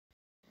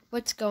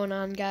What's going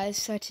on, guys?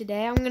 So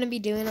today I'm going to be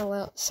doing a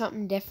little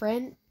something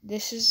different.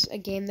 This is a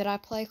game that I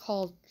play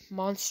called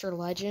Monster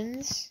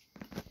Legends.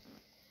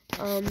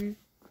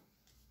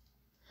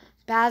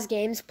 Baz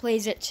Games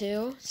plays it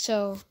too,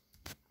 so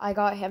I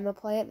got him to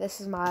play it. This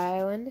is my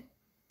island.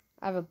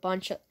 I have a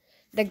bunch of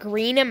the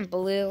green and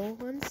blue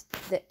ones.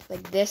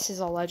 Like this is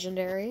a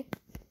legendary.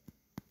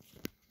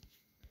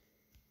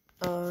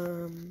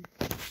 Got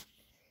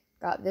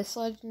this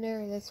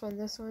legendary, this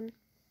one.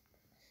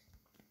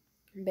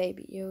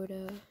 Baby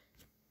Yoda.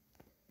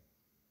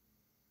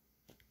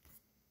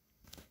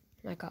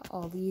 I got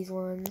all these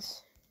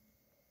ones.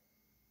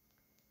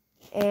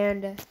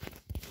 And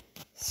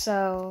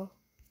so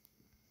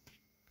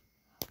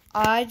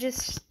I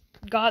just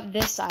got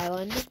this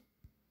island.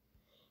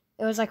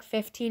 It was like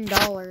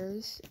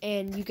 $15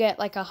 and you get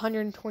like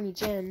 120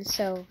 gems.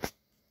 So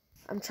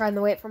I'm trying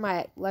to wait for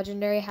my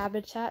legendary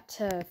habitat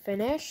to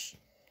finish.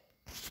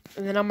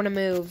 And then I'm going to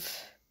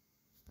move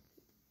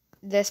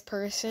this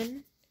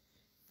person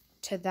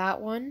to that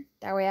one.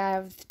 That way I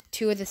have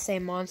two of the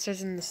same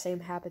monsters in the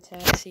same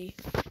habitat. See?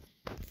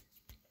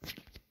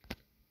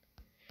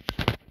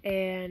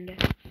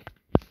 And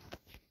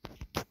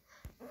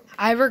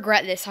I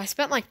regret this. I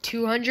spent like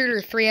 200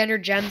 or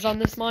 300 gems on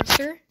this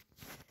monster.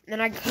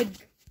 And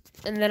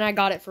then I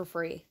got it for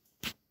free.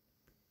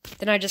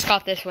 Then I just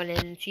got this one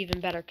and it's even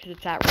better because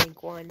it's at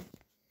rank 1.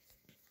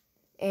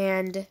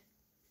 And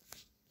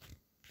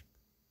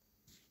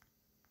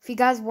if you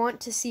guys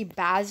want to see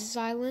Baz's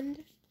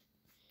island,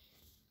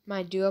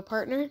 my duo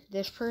partner,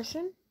 this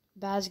person,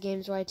 Baz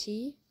Games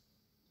YT,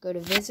 go to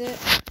visit.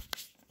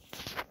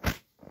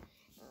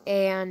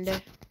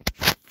 And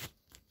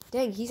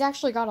dang, he's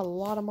actually got a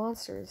lot of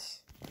monsters.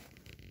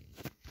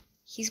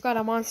 He's got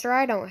a monster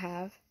I don't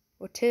have.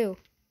 Well, 2.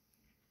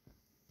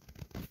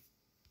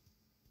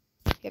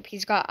 Yep,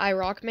 he's got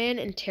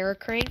iRockman and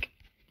Terracrank.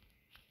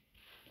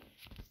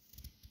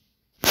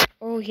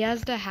 Oh, he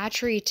has the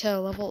hatchery to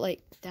level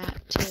like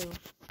that, too.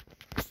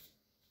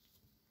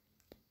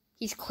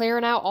 He's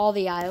clearing out all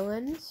the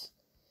islands.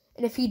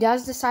 And if he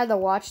does decide to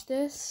watch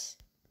this,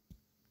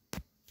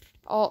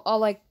 I'll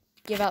like,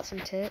 give out some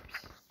tips.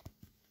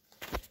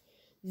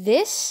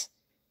 This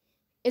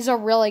is a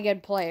really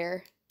good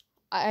player.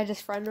 I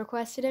just friend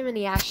requested him, and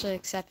he actually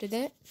accepted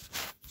it.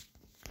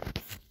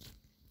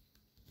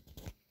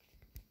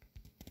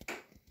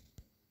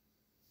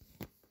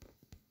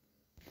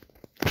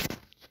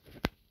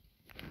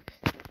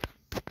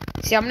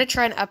 See, I'm going to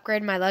try and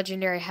upgrade my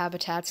legendary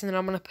habitats, and then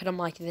I'm going to put them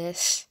like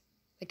this.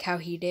 Like how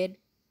he did.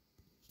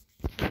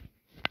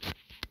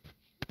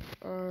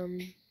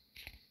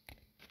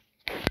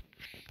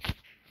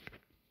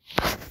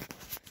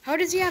 How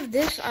does he have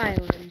this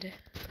island?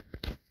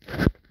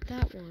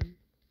 That one.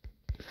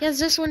 He has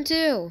this one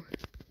too.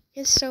 He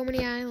has so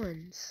many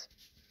islands.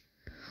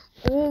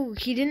 Oh,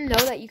 he didn't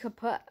know that you could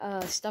put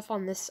stuff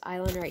on this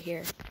island right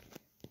here.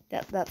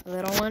 That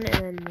little one, and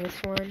then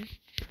this one.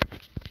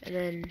 And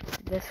then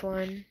this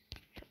one.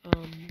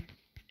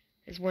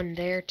 There's one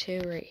there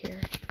too, right here.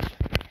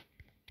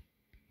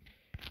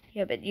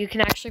 Yeah, but you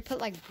can actually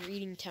put like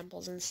breeding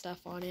temples and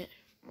stuff on it.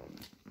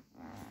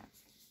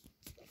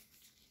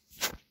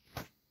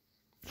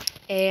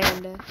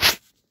 And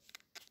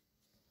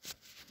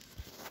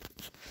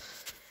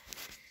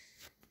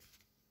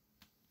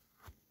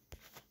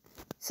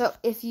so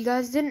if you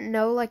guys didn't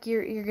know, like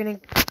you're gonna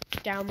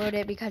download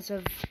it because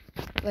of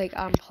like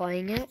I'm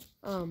playing it.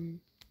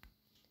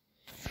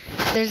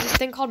 There's this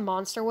thing called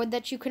Monsterwood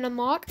that you can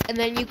unlock, and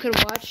then you can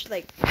watch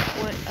like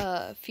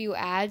a few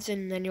ads,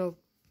 and then you'll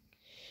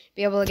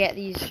be able to get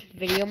these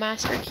Video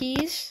Master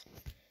keys.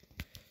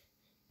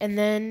 And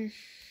then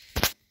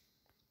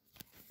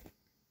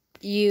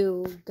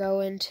you go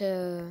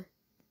into,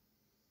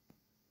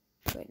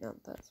 wait,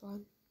 not this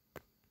one.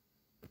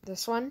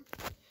 This one.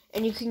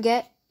 And you can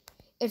get,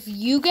 if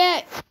you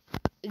get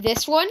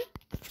this one,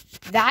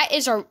 that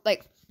is a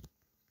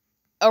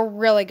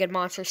really good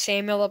monster.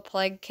 Samuel the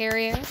Plague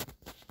Carrier.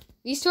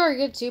 These two are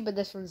good too, but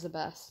this one's the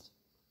best.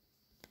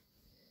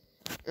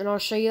 And I'll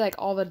show you like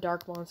all the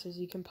dark monsters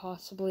you can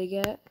possibly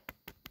get.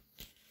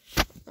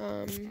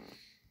 And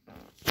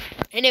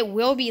it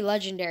will be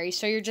legendary,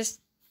 so you're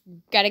just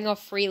getting a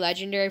free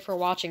legendary for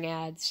watching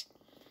ads.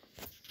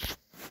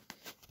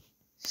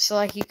 So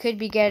like you could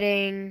be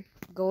getting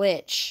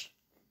Glitch.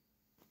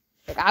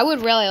 Like I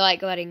would really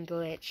like getting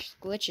Glitch.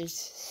 Glitch is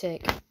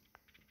sick.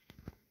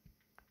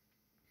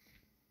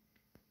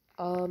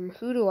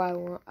 Who do I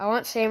want? I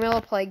want Samuel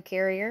the Plague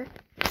Carrier.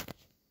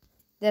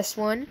 This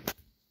one.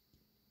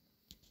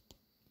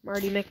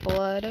 Marty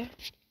McBlood.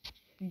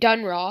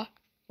 Dunraw.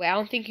 Wait, I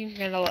don't think you're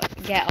gonna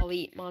get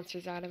elite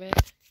monsters out of it.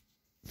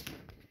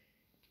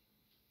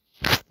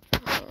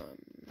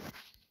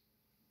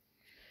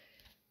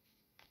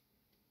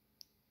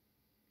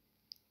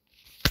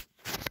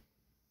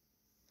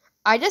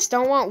 I just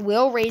don't want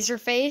Will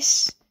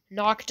Razorface,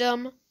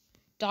 Noctum,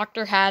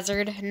 Dr.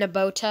 Hazard,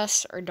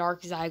 Nabotus, or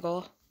Dark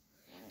Zygle.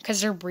 Because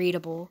they're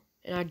breedable.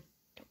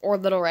 Or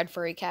Little Red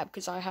Furry Cap,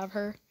 because I have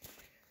her.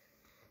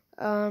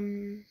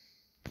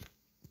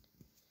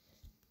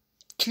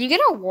 Can you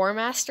get a War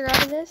Master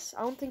out of this?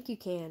 I don't think you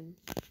can.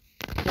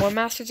 War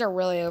Masters are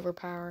really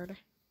overpowered.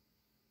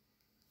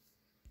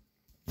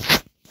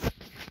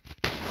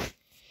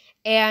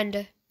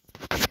 And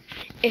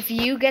if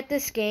you get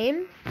this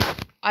game,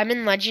 I'm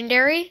in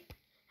Legendary.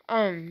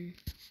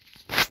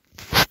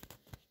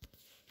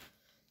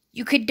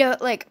 You could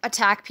like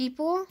attack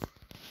people,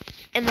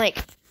 and like,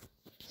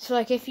 so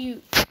like if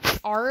you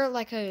are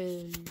like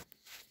a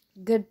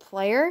good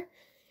player,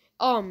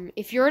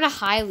 if you're in a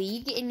high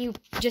league and you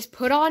just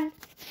put on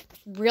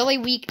really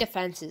weak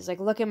defenses, like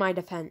look at my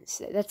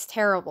defense, that's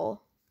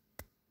terrible,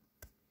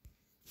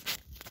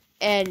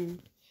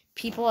 and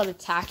people would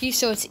attack you,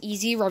 so it's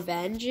easy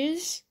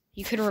revenges.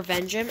 You could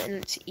revenge them, and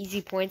it's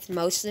easy points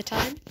most of the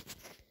time.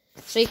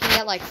 So you can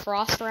get like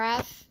Frost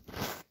Wrath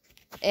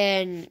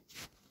and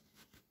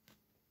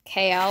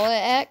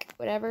Kaelek,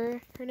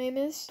 whatever her name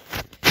is.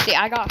 See,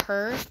 I got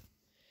her.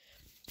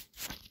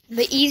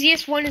 The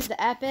easiest one is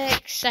the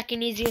Epic.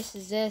 Second easiest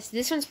is this.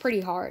 This one's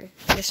pretty hard.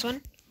 This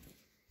one.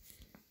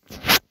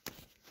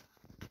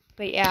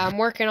 But yeah, I'm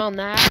working on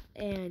that,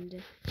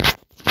 and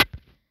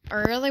I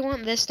really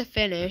want this to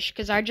finish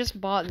because I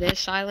just bought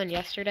this island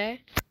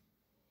yesterday,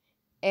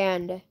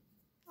 and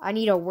I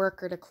need a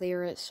worker to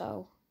clear it,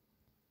 so.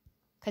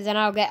 Because then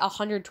I'll get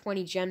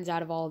 120 gems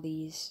out of all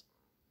these.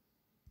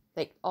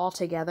 Like, all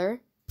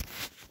together.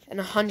 And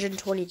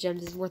 120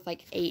 gems is worth,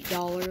 like,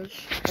 $8.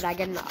 But I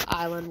get an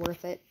island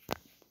worth it.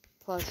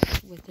 Plus,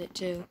 with it,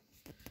 too.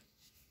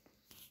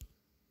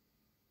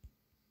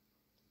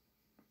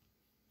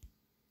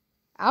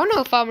 I don't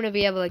know if I'm going to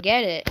be able to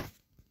get it.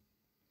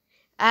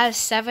 Out of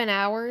 7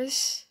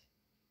 hours.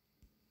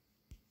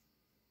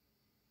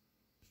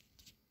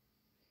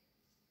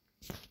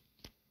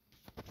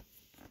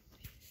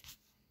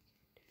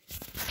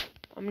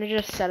 I'm going to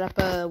just set up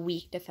a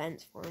weak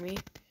defense for me.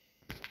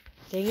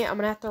 Dang it, I'm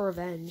going to have to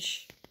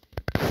revenge.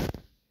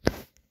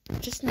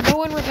 Just no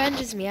one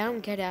revenges me. I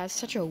don't get it. I was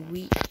such a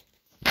weak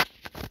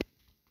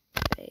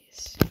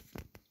face.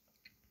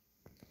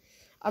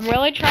 I'm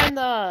really trying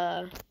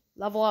to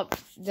level up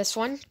this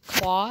one,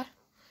 Claw.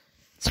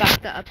 So I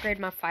have to upgrade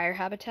my fire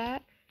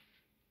habitat.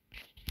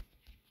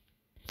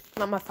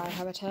 Not my fire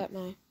habitat,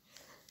 no. And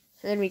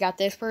then we got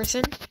this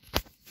person.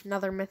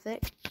 Another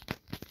mythic.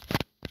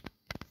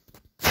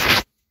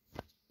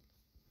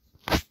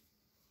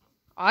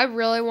 I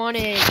really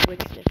wanted, which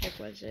mythic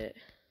was it?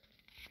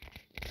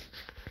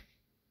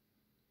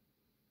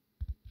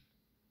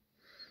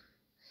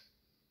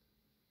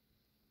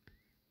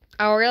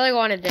 I really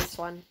wanted this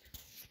one.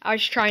 I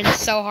was trying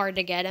so hard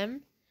to get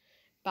him,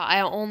 but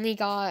I only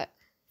got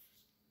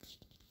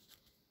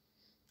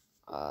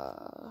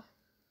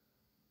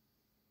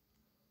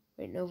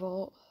wait, no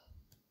vault.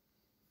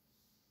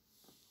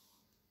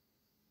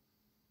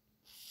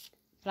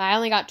 But I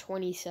only got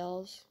 20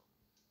 cells.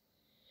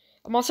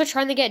 I'm also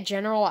trying to get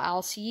General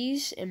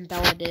Alces and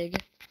Belladig.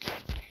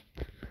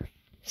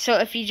 So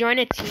if you join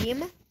a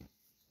team,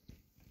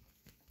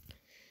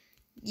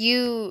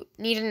 you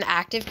need an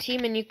active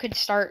team, and you could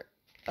start,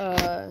 do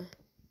I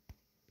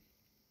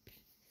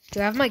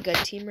have my good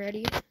team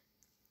ready?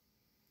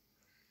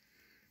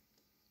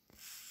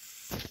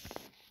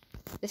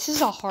 This is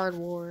a hard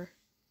war.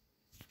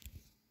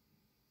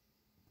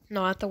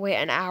 No, I have to wait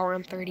an hour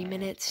and 30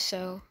 minutes,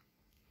 so.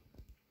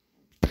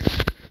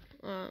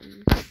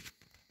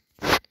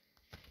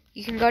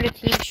 You can go to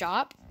Team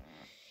Shop.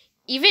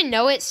 Even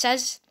though it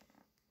says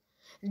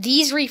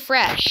these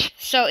refresh.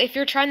 So if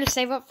you're trying to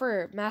save up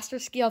for Master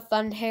Skill,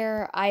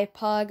 Thundhair,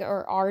 iPug,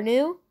 or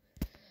Arnu,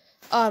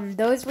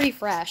 those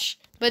refresh.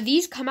 But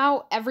these come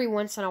out every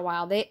once in a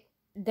while.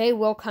 They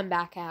will come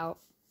back out.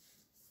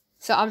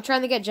 So I'm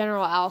trying to get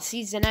General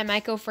Alces, and I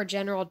might go for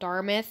General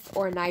Darmouth,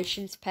 or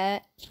Nyshin's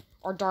Pet,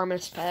 or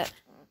Darmouth's Pet.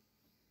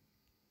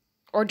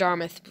 Or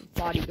Darmouth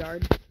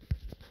Bodyguard.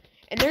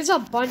 And there's a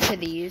bunch of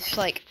these,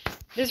 like,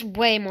 there's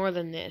way more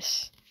than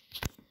this.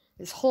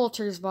 There's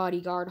Holter's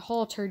Bodyguard,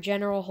 Holter,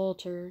 General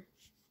Holter.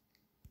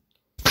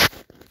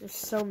 There's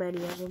so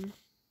many of them.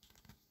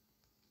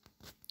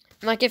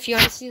 And like, if you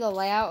want to see the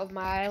layout of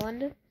my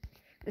island,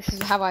 this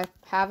is how I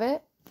have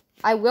it.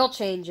 I will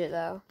change it,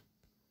 though.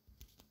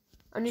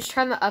 I'm just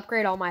trying to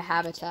upgrade all my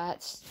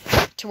habitats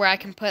to where I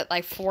can put,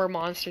 like, 4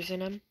 monsters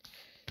in them.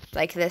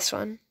 Like this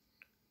one.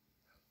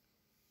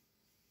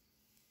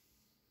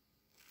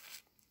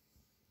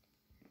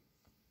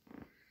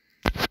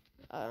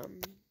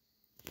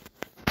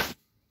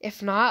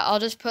 If not, I'll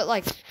just put,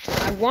 like,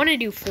 I want to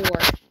do 4.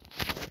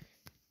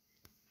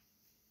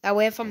 That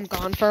way, if I'm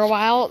gone for a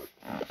while,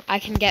 I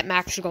can get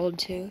max gold,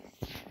 too.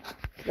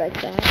 Like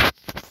that.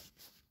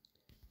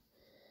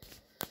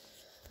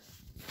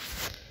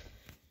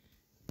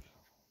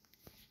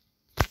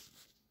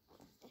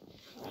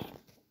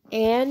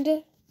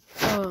 And,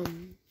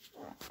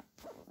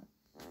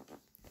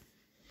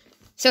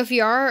 so if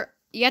you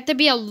have to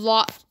be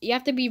you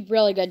have to be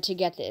really good to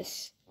get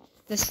this.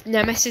 This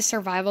Nemesis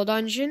Survival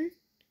Dungeon.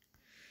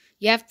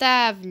 You have to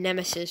have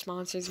Nemesis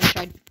monsters, which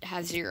I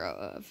have 0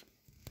 of.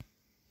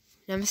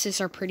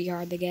 Nemesis are pretty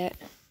hard to get.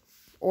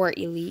 Or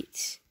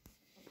elites.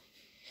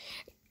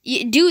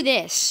 Do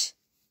this.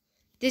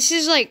 This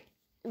is like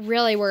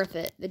really worth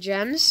it. The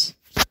gems.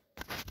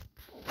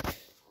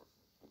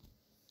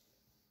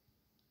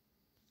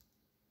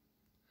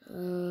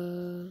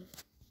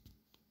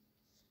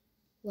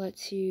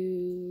 Let's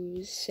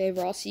use Save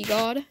Raw Sea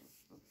God.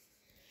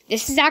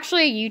 This is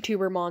actually a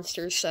YouTuber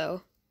monster,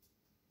 so.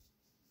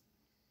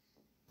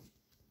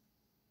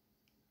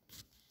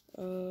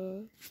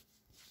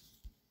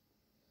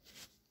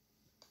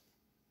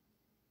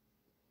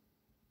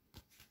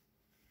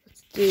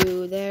 Let's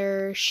do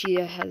there. She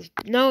has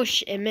no.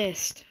 It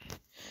missed.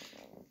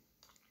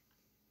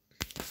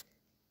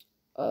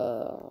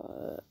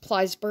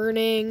 Applies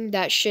burning.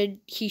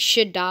 He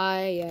should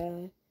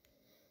die.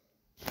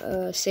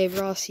 Save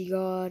Raw Sea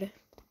God.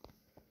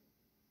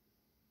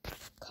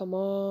 Come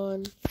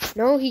on.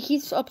 No, he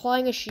keeps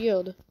applying a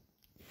shield.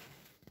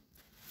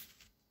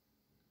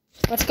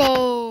 Let's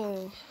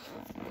go.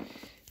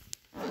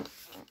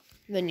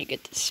 Then you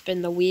get to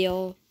spin the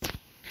wheel.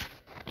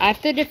 I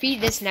have to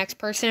defeat this next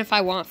person if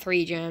I want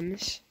 3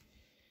 gems.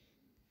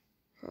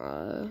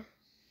 I'm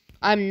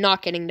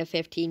not getting to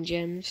 15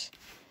 gems.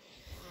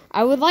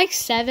 I would like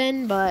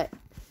 7, but...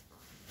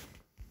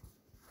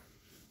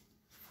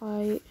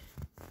 Fight.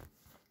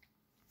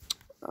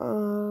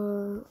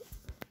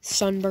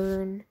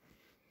 Sunburn.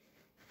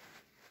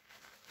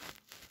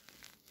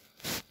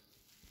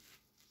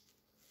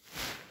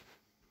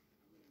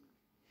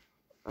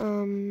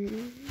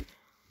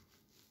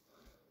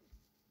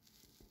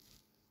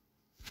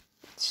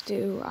 Let's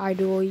do I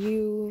Duel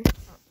You.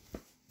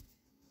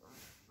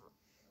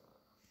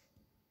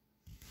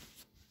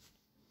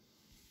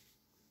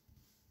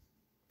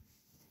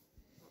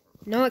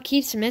 No, it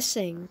keeps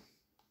missing.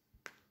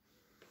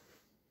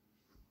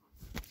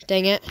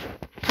 Dang it.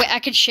 Wait, I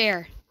could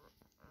share.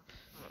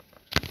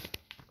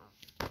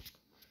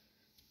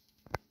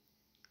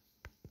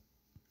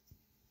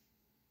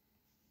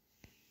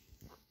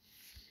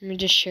 Let me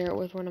just share it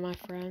with one of my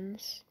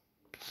friends.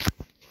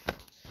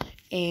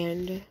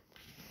 And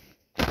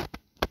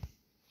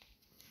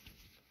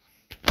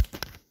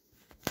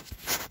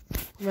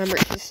remember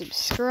to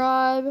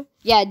subscribe.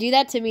 Yeah, do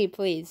that to me,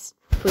 please.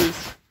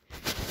 Please.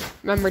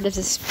 Remember to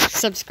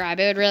subscribe.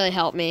 It would really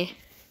help me.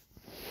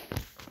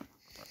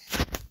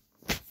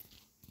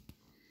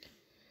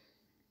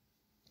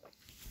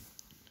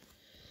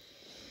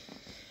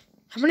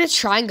 I'm going to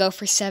try and go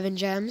for 7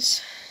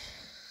 gems.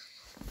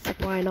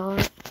 Like, why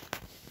not?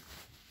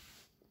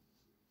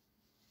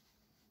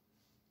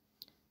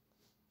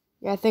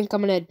 Yeah, I think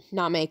I'm going to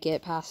not make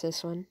it past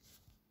this one.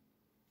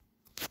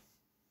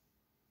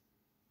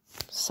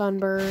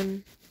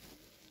 Sunburn.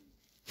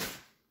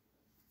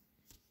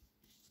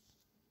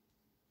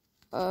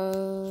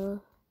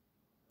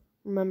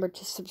 Remember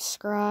to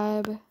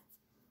subscribe.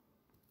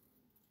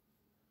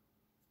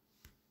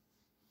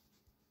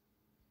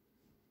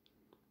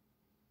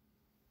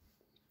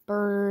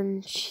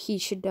 Burn. He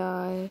should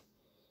die.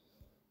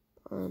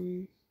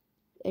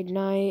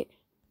 Ignite.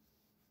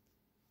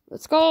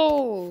 Let's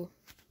go!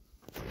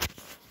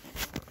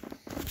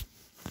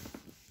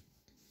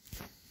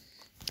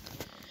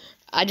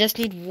 I just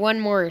need 1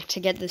 more to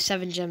get the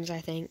 7 gems, I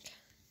think.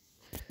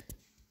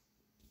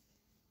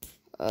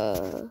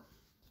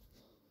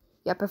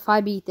 Yep, if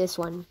I beat this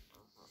one,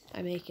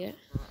 I make it.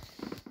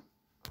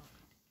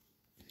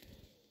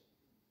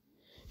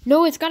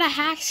 No, it's got a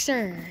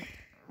Hackster.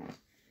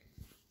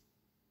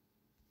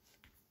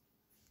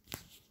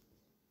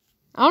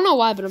 I don't know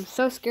why, but I'm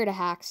so scared of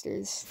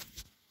Hacksters.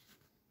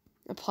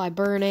 Apply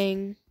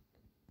burning.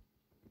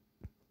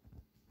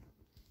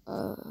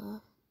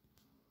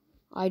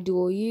 I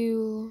Duel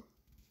You.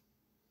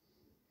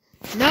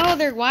 No,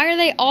 why are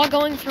they all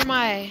going for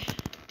my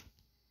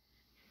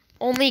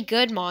only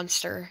good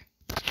monster?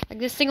 Like,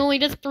 this thing only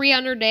does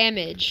 300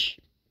 damage.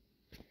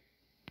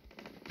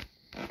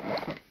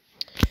 I'm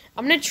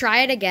gonna try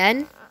it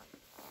again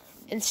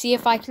and see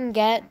if I can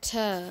get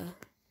to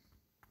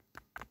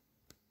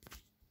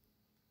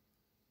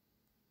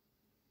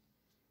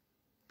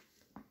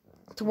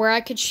where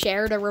I could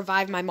share to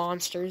revive my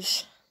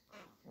monsters.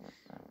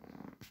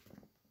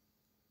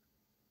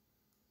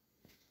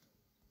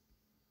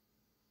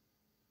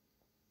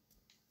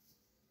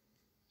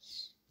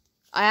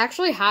 I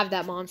actually have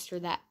that monster,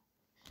 that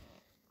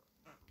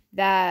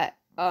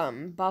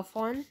buff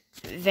one,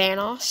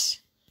 Vanoss.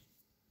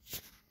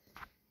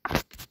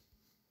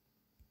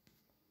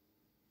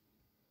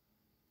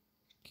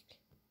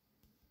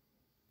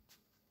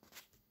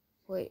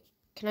 Wait,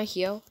 can I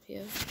heal?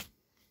 Yeah.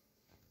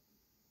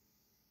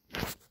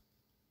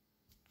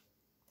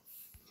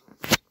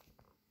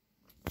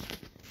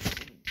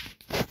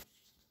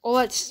 Oh,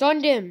 that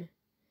stunned him.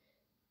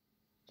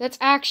 That's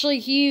actually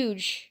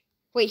huge.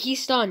 Wait,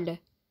 he's stunned.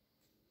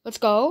 Let's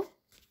go.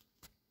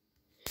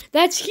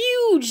 That's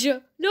huge!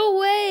 No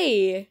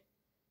way!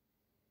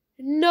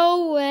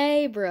 No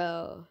way,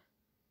 bro.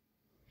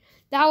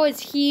 That was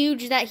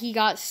huge that he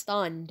got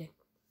stunned.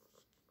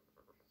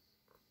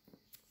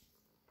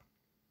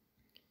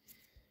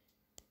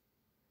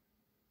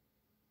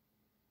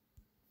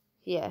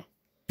 Yeah.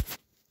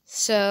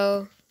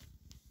 So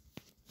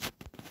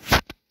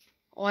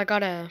Oh, I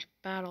got a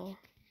battle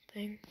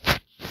thing.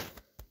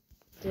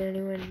 Did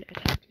anyone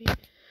attack me?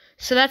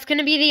 So that's going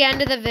to be the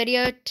end of the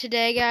video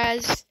today,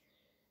 guys.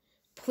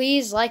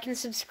 Please like and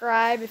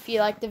subscribe if you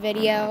like the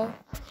video.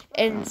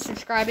 And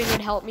subscribing would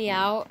help me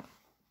out.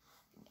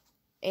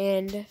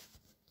 And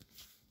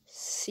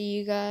see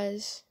you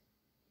guys